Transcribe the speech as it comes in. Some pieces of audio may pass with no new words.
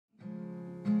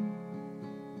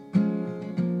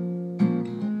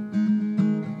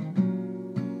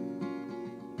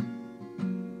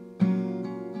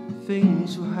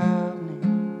things were happening.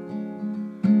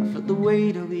 I felt the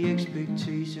weight of the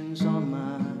expectations on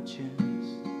my chest.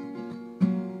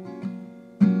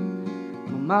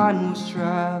 My mind was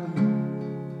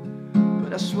traveling,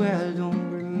 but I swear I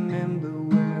don't remember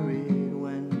where it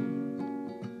went.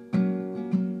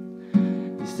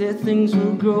 They said things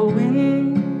were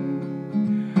growing,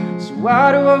 so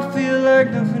why do I feel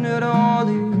like nothing at all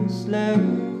is left?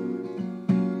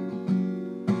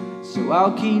 So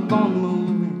I'll keep on moving.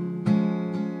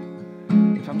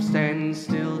 If I'm standing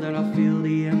still, then I feel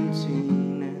the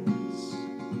emptiness.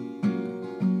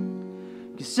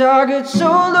 'Cause I get so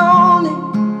lonely,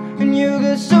 and you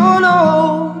get so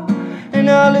low, and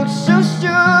I look so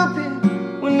stupid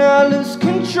when I lose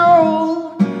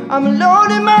control. I'm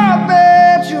alone in my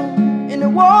bedroom, and the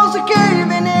walls are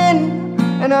caving in,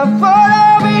 and I thought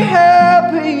I'd be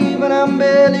happy, but I'm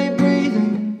barely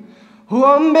breathing. Oh,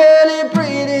 I'm barely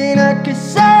breathing. I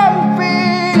guess I'm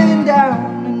feeling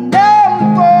down, and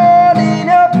I'm falling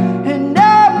up, and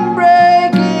I'm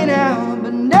breaking out,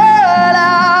 but not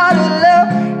out of love.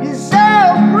 Yes,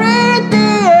 I'll breathe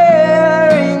the air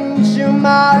into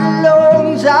my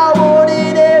lungs. I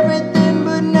wanted everything,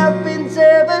 but nothing's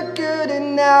ever good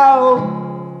enough.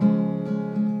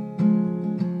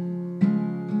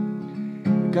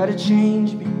 You gotta change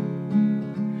me,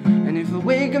 and if I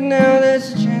wake up now, there's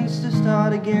a chance to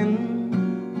start again.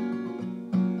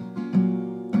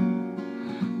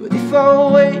 But if I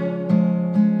wait,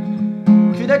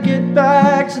 could I get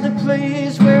back to the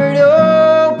place where it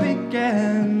all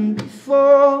began?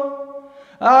 Before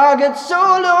I get so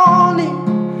lonely,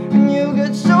 and you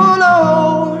get so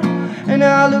low, and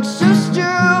I look so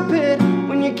stupid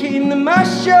when you came to my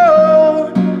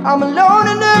show. I'm alone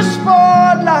in the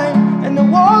spotlight, and the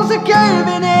walls are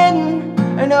caving in,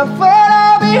 and I thought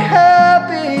I'd be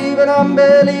happy, but I'm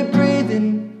barely breathing.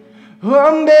 Oh,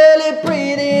 I'm barely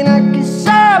breathing. I guess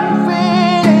I'm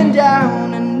feeling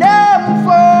down, and I'm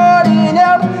falling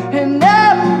up, and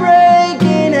I'm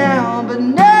breaking out, but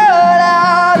not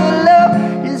out of love.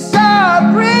 Yes,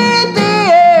 I breathe the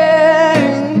air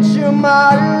into my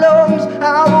lungs.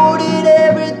 I wanted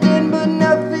everything, but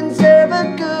nothing's ever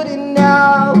good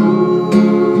enough.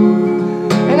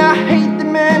 And I hate the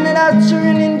man that I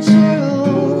turned into.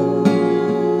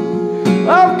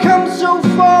 I've come so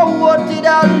far, what did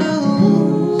I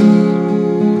lose?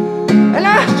 And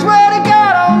I swear to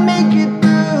God I'll make it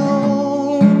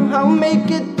through, I'll make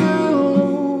it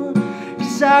through.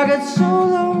 'Cause I got so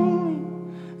lonely,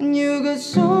 and you got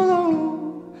so low,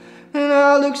 and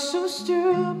I look so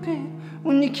stupid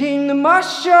when you came to my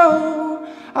show.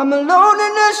 I'm alone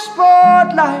in the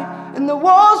spotlight, and the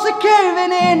walls are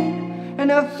caving in, and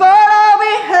I thought I'd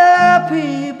be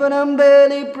happy, but I'm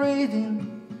barely breathing.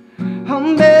 I'm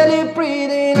barely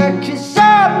breathing. I guess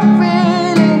I'm feeling